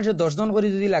 3200 মানুষের 10 জন করে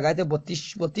যদি লাগাইতে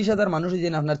 32,000 মানুষ হয়ে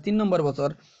যায় আপনার 3 নম্বর বছর,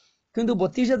 কিন্তু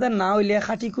 32,000 না হইলে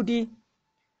খাটি খুটি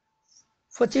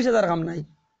 25,000 কাম নাই,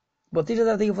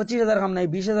 32,000 থেকে 25,000 কাম নাই,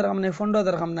 20,000 কাম নাই,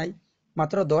 15,000 কাম নাই,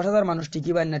 মাত্র 10,000 মানুষ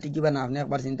টিকিবা না আপনি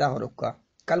একবার চিন্তা করক্কা।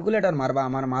 ক্যালকুলেটর মারবা,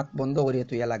 আমার মাত বন্ধ করিয়ে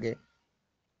তুইয়া লাগে।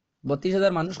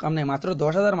 32,000 মানুষ কাম নাই, মাত্র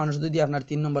 10,000 মানুষ যদি আপনার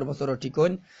 3 নম্বর বছরও ঠিক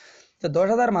হন, তো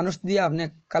 10,000 মানুষ দিয়ে আপনি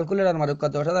ক্যালকুলেটর মারক্কা,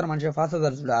 10,000 মানুষের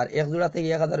 5,000 জোড়া, আর 1 জোড়া থেকে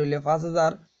 1,000 হইলে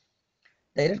 5,000,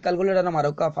 ডাইরেক্ট ক্যালকুলেটর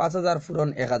মারক্কা 5,000 ফুরন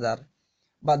 1,000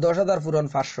 বা 10,000 ফুরন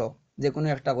 500, যে কোনো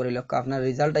একটা করে লক্ষ্য আপনার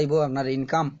রেজাল্ট আইব, আপনার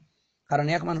ইনকাম। কারণ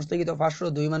এক মানুষ থেকে তো 500,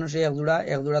 2 মানুষে 1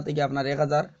 জোড়া থেকে আপনার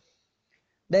 1,000,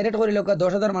 ডাইরেক্ট করে লক্ষ্য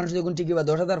 10,000 মানুষ যখন টিকি বা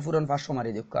 10,000 ফুরন 500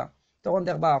 মারি দেখা, তখন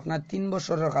দেখবা আপনার 3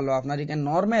 বছরের কালো আপনার এখানে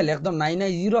নর্মাল একদম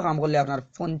 990 কাম করলে আপনার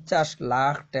 50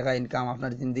 লাখ টাকা ইনকাম,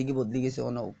 আপনার জিন্দগি বদলি গেছে।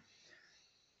 অনও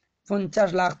 50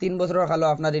 লাখ 3 বছরের কালো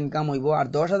আপনার ইনকাম হইব। আর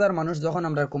 10,000 মানুষ যখন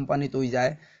আমরা কোম্পানিতে হয়ে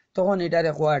যায়, তখন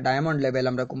এটারে কোয়া ডায়মন্ড লেভেল,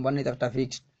 আমরা কোম্পানিতে একটা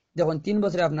ফিক্সড, যখন 3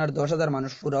 বছরে আপনার 10,000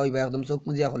 মানুষ পুরা হইবা একদম চোখ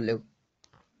মুজিয়া করলেও।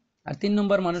 আর 3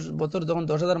 নম্বর মানুষ বছর যখন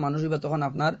 10,000 মানুষ হইবা, তখন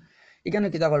আপনার এখানে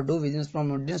কিতা করে, do business from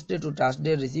day to task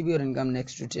day, receive your income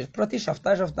next to day. প্রতি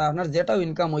সপ্তাহে আপনার যেটাও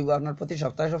ইনকাম হইব, আপনার প্রতি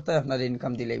সপ্তাহে আপনার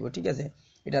ইনকাম দিলেইব, ঠিক আছে?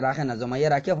 এটা রাখে না, জমাইয়া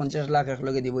রাখিয়া 50 লাখ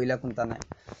একলগে দিব, ইলা কোনটা নাই।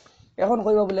 এখন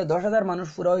কইবা বলে 10,000 মানুষ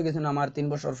পুরা হয়ে গেছে আমার 3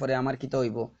 বছর পরে, আমার কিতা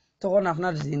হইব? তখন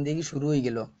আপনার জিন্দগি শুরু হয়ে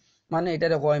গেল। মানে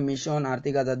এটারে কয় মিশন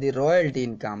আর্থিক Azadi, royalty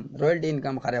income. Royalty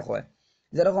income কারে কয়?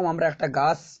 যেরকম আমরা একটা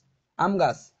গাছ, আম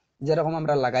গাছ যেরকম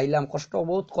আমরা লাগাইলাম, কষ্ট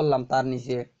বহুত করলাম, তার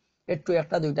নিচে একটু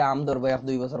একটা দুইটা আম ধরবো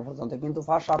 1-2 বছর পর্যন্ত, কিন্তু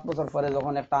 5-7 বছর পরে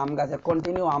যখন একটা আম গাছে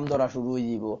কন্টিনিউ আম ধরা শুরু হয়ে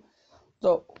যাব, তো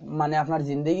মানে আপনার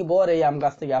জিন্দগি বর এই আম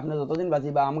গাছ থেকে আপনি যতদিন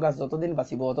বাঁচিবা, আম গাছ যতদিন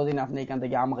বাঁচিব, ততদিন আপনি এখান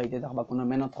থেকে আম খাইতে থাকবা, কোনো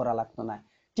মেহনত করা লাগতো না।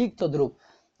 ঠিক তদ্রুপ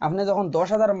আপনি যখন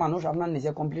 10,000 মানুষ আপনার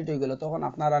নিচে কমপ্লিট হয়ে গেল, তখন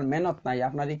আপনার আর মেহনত নাই,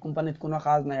 আপনার এই কোম্পানির কোনো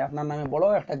কাজ নাই, আপনার নামে বড়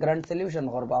একটা গ্র্যান্ড সলিউশন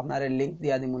করবো, আপনার লিঙ্ক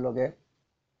দিয়া দিমু লগে,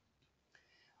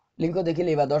 লিঙ্কও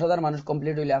দেখিলে বা 10,000 মানুষ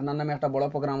কমপ্লিট হইলে আপনার নামে একটা বড়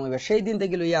প্রোগ্রাম হইবে। সেই দিন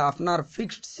থেকে লইয়া আপনার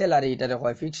ফিক্সড স্যালারি, এটারে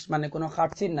হয় ফিক্সড, মানে কোনো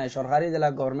খাটছিন নাই, সরকারি জেলা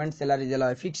গভর্নমেন্ট স্যালারি জেলা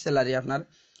হয় ফিক্সড স্যালারি। আপনার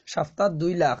সপ্তাহ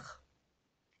 2 লাখ,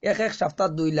 এক সপ্তাহ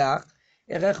 2 লাখ,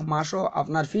 এক মাসও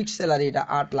আপনার ফিক্সড স্যালারি, এটা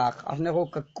 8 লাখ। আপনি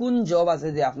কোন জব আছে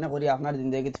যে আপনি করি আপনার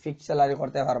জিন্দগিতে ফিক্সড স্যালারি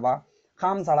করতে পারবা,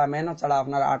 কাম ছাড়া মেহনত ছাড়া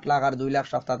আপনার 8 লাখ আর 2 লাখ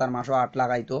সপ্তাহ তার মাসও 8 লাখ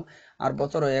আইতো, আর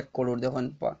বছরও 1 করোড়, দেখুন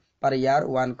পার ইয়ার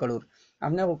 1 করোড়।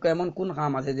 আপনি কেমন কোন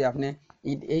কাম আছে যে আপনি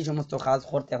এই সমস্ত কাজ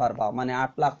করতে পারবা, মানে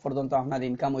 8 লাখ পর্যন্ত আপনার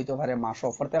ইনকাম হইতে পারে মাসও,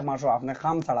 প্রত্যেক মাসও আপনি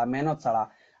কাম ছাড়া মেহনত ছাড়া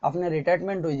আপনি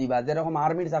রিটায়ারমেন্ট হয়ে যাবা। যেরকম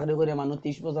আর্মির চাকরি করে মানুষ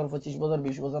 30 বছর 25 বছর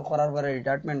 20 বছর করার পরে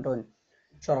রিটায়ারমেন্ট হয়,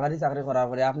 সরকারি চাকরি করার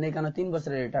পরে আপনি এখানে 3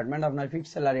 বছরের রিটায়ারমেন্ট, আপনার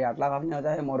ফিক্সড স্যালারি 8 লাখ। আপনি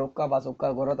হচ্ছে মরক্কা বাসক্কা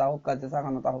গড় তাহক্কা চেষা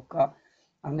খানো তাহক্কা,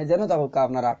 আপনি যেন তাহক্কা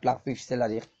আপনার 8 লাখ ফিক্সড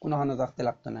স্যালারি, কোনো খানো থাকতে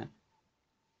লাগতো না।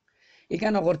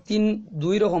 এখানে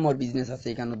দুই রকমের বিজনেস আছে,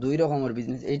 এখানে 2 রকমের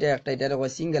বিজনেস। এইটা একটা, এটার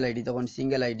কয় সিঙ্গেল আইডি, তখন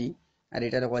সিঙ্গেল আইডি, আর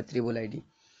এটার কয় ট্রিপল আইডি।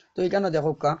 তো এখানে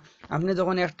দেখো আপনি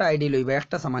যখন একটা আইডি লইবা,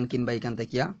 একটা সামান কিনবা এখান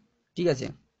থেকে, ঠিক আছে,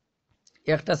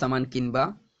 একটা সামান কিনবা,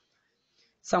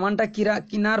 সামানটা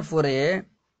কিনার পরে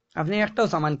আপনি একটাও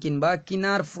সামান কিনবা,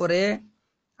 কিনার পরে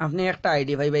আপনি একটা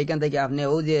আইডি পাইবা, এখান থেকে আপনি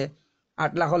ও যে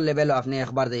 8 লাখের লেভেলও আপনি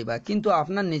একবার যাইবা। কিন্তু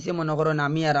আপনার নিচে মনে করেন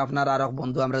আমি আর আপনার আর এক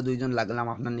বন্ধু, আমরা 2 জন লাগলাম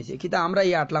আপনার নিচে, কিন্তু আমরা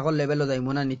এই 8 লাখের লেভেলও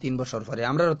যাইবো না 3 বছর পরে,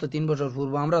 আমরা তো 3 বছর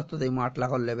পূর্ব আমরা তো যাইবো 8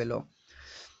 লাখের লেভেলও।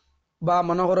 বা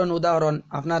মনে করেন উদাহরণ,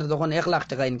 আপনার যখন 1 লাখ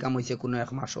টাকা ইনকাম হয়েছে কোনো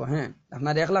এক মাসও, হ্যাঁ,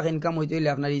 আপনার 1 লাখ ইনকাম হইতে হইলে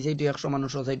আপনার এই সাইটে 100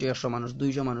 মানুষ, ও সাইটে 100 মানুষ,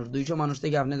 200 মানুষ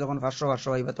থেকে আপনি যখন 500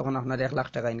 হইবা, তখন আপনার 1 লাখ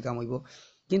টাকা ইনকাম হইব।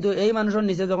 কিন্তু এই মানুষের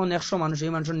নিচে যখন 100 মানুষ,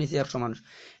 এই মানুষের নিচে 100 মানুষ,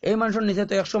 এই মানুষের নিচে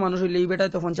তো 100 মানুষ হইলে এই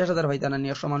বেটায় তো 50,000 পাইতা না,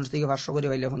 100 মানুষ থেকে 500 করে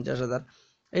পাইলে 50,000।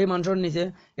 এই মানুষের নিচে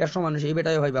 100 মানুষ, এই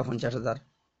বেটায় পাইবা 50,000।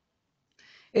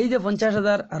 এই যে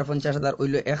 50,000 আর 50,000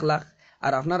 হইল 1 লাখ।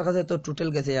 আর আপনার কাছে তো টোটাল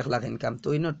গেছে 1 লাখ ইনকাম, তো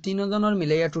 3 জনের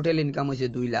মিলাইয়া টোটাল ইনকাম হয়েছে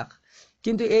 2 লাখ।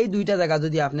 কিন্তু এই দুইটা জায়গা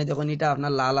যদি আপনি দেখুন, এটা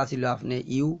আপনার লাল আছিল, আপনি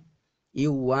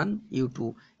ইউ1 ইউ2,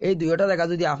 এই দুইটা জায়গা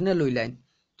যদি আপনি লইলেন,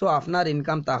 তো আপনার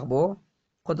ইনকাম থাকবো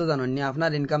কত জানেন নি?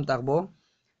 আপনার ইনকাম থাকবো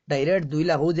ডাইরেক্ট 2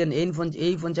 লাখ। যেন এই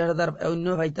 50,000 অন্য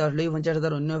ভাইতে আসলো, এই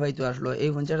 50,000 অন্য ভাইতে আসলো, এই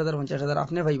 50,000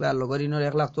 আপনি ভাইবা, আর লগর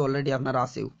 1 লাখ তো অলরেডি আপনার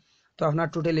আছেও, তো আপনার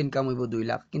টোটাল ইনকাম হইব 2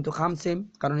 লাখ। কিন্তু কাম সেম,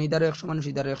 কারণ ইদারও 100 মানুষ,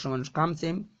 ইদারও 100 মানুষ, কাম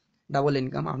সেম, ডাবল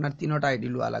ইনকাম আপনার তিনোটা আইডি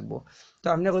লওয়া লাগবো। তো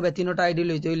আপনি কইবা তিনোটা আইডি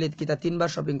লইতে হইলে কিতা 3 বার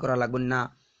শপিং করা লাগবে না,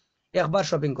 একবার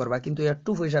শপিং করবা, কিন্তু একটু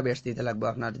পয়সা বেশি দিতে লাগবে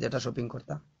আপনার যেটা শপিং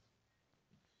করতা।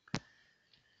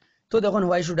 তো দেখুন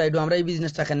হোয়াই শুড আই ডু, আমরা এই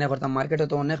বিজনেসটা কেন করতাম? মার্কেটে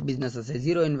তো অনেক বিজনেস আছে,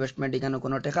 জিরো ইনভেস্টমেন্ট, এখানে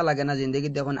কোনো টাকা লাগে না।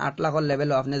 জিন্দগিত দেখুন 8 লাখের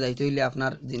লেভেলও আপনি যাইতে হইলে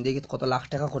আপনার জিন্দগিত কত লাখ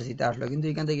টাকা খরচিতে আসলো, কিন্তু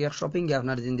এখান থেকে এক শপিং এ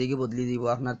আপনার জিন্দগি বদলি দিব।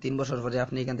 আপনার 3 বছর পরে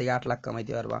আপনি এখান থেকে 8 লাখ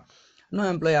কামাইতে পারবা। নো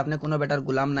এমপ্লয়, আপনি কোনো বেটার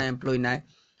গুলাম নাই, এমপ্লয় নাই।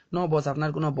 নো বস, আপনার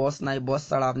কোনো বস নাই, বস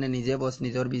ছাড়া আপনি নিজে বস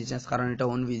নিজের বিজনেস, কারণ এটা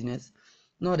ওন বিজনেস।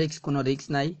 নো রিস্ক, কোনো রিস্ক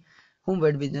নাই। হোম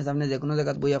ওয়েট বিজনেস, আপনি যে কোনো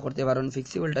জায়গায় বইয়া করতে পারেন।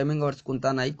 ফিক্সিবল টাইমিং আওয়ার্স কোনটা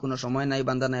নাই, কোনো সময় নাই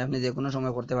বান্ধা নাই, আপনি যে কোনো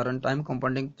সময় করতে পারেন। টাইম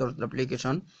কম্পাউন্ডিং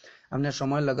অ্যাপ্লিকেশন, আপনার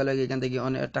সময়ের লগে লগে এখান থেকে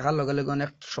অনেক টাকার লগে লগে অনেক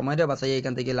সময়টা বাঁচাই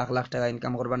এখান থেকে লাখ লাখ টাকা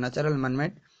ইনকাম করবার। ন্যাচারাল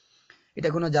ম্যানমেড, এটা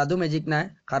কোনো জাদু ম্যাজিক নাই,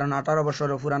 কারণ 18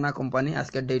 বছরের পুরানা কোম্পানি।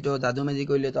 আজকের ডেটও জাদু ম্যাজিক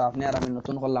হইলে তো আপনি আর আমি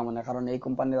নতুন করলাম না, কারণ এই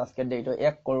কোম্পানির আজকের ডেটও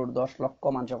 1,10,00,000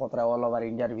 মানুষ কথা অল ওভার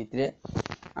ইন্ডিয়ার ভিতরে।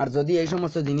 আর যদি এই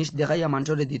সমস্ত জিনিস দেখাইয়া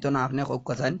মানুষের দিত না, আপনি কক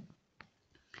কথান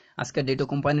আজকের ডেটে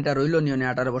কোম্পানিটা রইল নিয়নে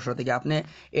 18 বছর থেকে। আপনি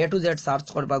এ টু জেড সার্চ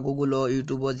করবা গুগল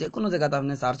ইউটিউব যে কোনো জায়গাতে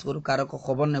আপনি সার্চ করুক, কারো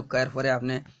খবর নেক, এরপরে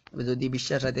আপনি যদি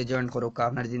বিশ্বাস সাথে জয়েন করুক,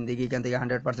 আপনার জিন্দগি এখান থেকে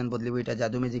 100% বদলিব। এটা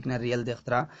জাদু ম্যাজিক না, রিয়েল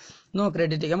দেখতরা। নো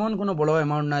ক্রেডিট, এমন কোনো বড়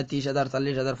অ্যামাউন্ট নাই, 30,000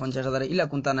 40,000 50,000 ইলা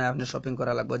কোনটা নাই। আপনি শপিং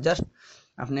করা লাগবে, জাস্ট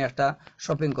আপনি একটা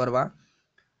শপিং করবা।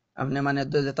 আপনি মানে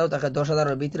যেটাও থাকে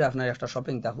 10,000-এর ভিতরে আপনার একটা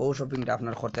শপিং থাকবে, ও শপিংটা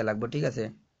আপনার করতে লাগবে, ঠিক আছে?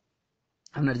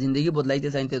 আপনার জিন্দগি বদলাইতে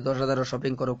চাইতে 10,000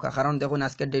 শপিং করুক, কারণ দেখুন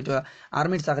আজকের ডেটে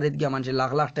আর্মির চাকরিত গিয়ে মানুষ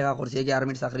লাখ লাখ টাকা করছে, গিয়ে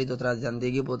আর্মির চাকরি তো তারা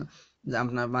জিন্দগি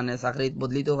আপনার মানে চাকরি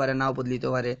বদলিতেও পারে, নাও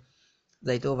বদলিতেও পারে,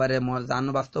 যাইতেও পারে, জান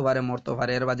বাঁচতেও পারে, মরতেও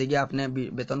পারে। এর বাদে গিয়ে আপনি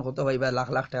বেতন কত পাইবা, লাখ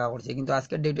লাখ টাকা করছে, কিন্তু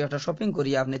আজকের ডেটে একটা শপিং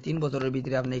করিয়ে আপনি 3 বছরের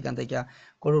ভিতরে আপনি এখান থেকে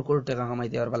করোড় করোড় টাকা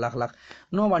কামাইতে পারবা, লাখ লাখ।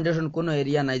 নো বাউন্ডেশন, কোনো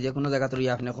এরিয়া নাই যে কোনো জায়গা তো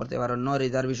আপনি করতে পারেন। নো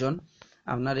রিজার্ভেশন,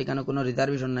 আপনার এখানে কোনো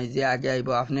রিজার্ভেশন নাই যে আগে আইব।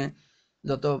 আপনি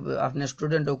যত আপনার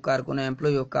স্টুডেন্ট হোক আর কোনো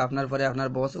এমপ্লয়ি হোক, আপনার পরে আপনার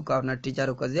বস হোক, আপনার টিচার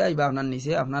হোক, যে আইবা আপনার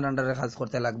নিচে আপনার আন্ডারে কাজ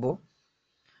করতে লাগবো।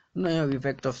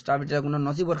 ইফেক্ট অফ স্টাফ, এটা কোনো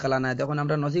নসিবর খেলা নাই। তখন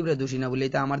আমরা নসিবরে দোষী না বলি,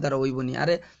 এটা আমার দ্বারা হইব নি।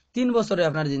 আরে 3 বছরে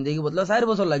আপনার জিন্দগি বদলা 4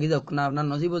 বছর লাগি যাক না, আপনার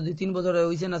নসিব যদি 3 বছরে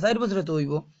হইছে না 4 বছরে তো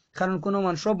হইব। কারণ কোনো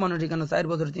মানুষ, সব মানুষ এখানে 4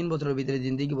 বছর 3 বছরের ভিতরে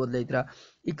জিন্দগি বদলাইতরা।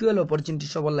 ইকুয়াল অপরচুনিটি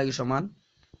সবার লাগি সমান।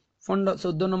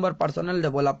 14 নম্বর পার্সোনাল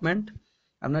ডেভেলপমেন্ট,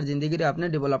 আপনার জিন্দগিরে আপনি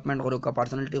ডেভেলপমেন্ট করুক,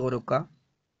 পার্সোনালিটি করুক।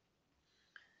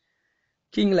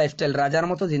 কিং লাইফস্টাইল, রাজার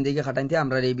মতো জিন্দগি খাটাইতে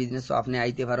আমরা এই বিজনেস আপনি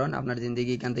আইতে পারেন, আপনার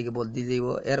জিন্দগি এখান থেকে বদলি যাইব।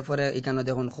 এরপরে এখানে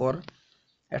দেখুন খর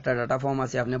একটা ডাটা ফর্ম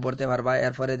আছে, আপনি পড়তে পারবা।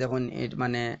 এরপরে দেখুন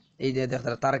মানে এই যে দেখতে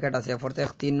টার্গেট আছে, প্রত্যেক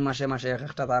 3 মাসে মাসে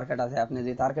একটা টার্গেট আছে। আপনি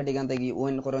যে টার্গেট এখান থেকে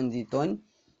উইন করেন, জিতন,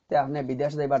 তে আপনি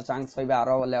বিদেশ যাইবার চান্স পাইবা,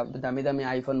 আরো দামি দামি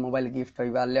আইফোন মোবাইল গিফট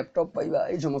পাইবা, ল্যাপটপ পাইবা,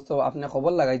 এই সমস্ত আপনি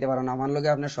খবর লাগাইতে পারেন। আমার লগে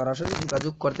আপনি সরাসরি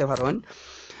যোগাযোগ করতে পারেন।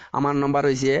 আমার নম্বর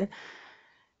হইছে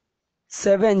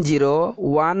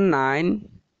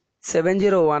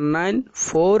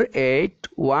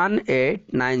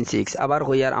 7019481896। আবার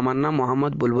কইয়ার, আমার নাম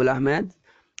মোহাম্মদ বুলবুল আহমেদ,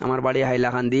 আমার বাড়ি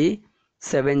হাইলাকান্দি।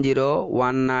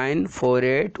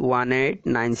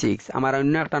 7019481896। আমার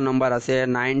অন্য একটা নম্বর আছে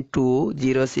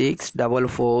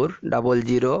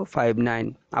 9206440059।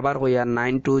 আবার কইয়ার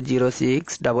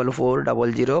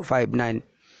 9206440059।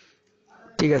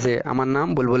 ঠিক আছে, আমার নাম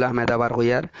বুলবুল আহমেদ, আবার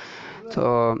কইয়ার। তো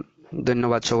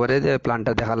ধন্যবাদ সবারে যে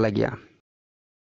প্ল্যানটা দেখার লাগিয়া।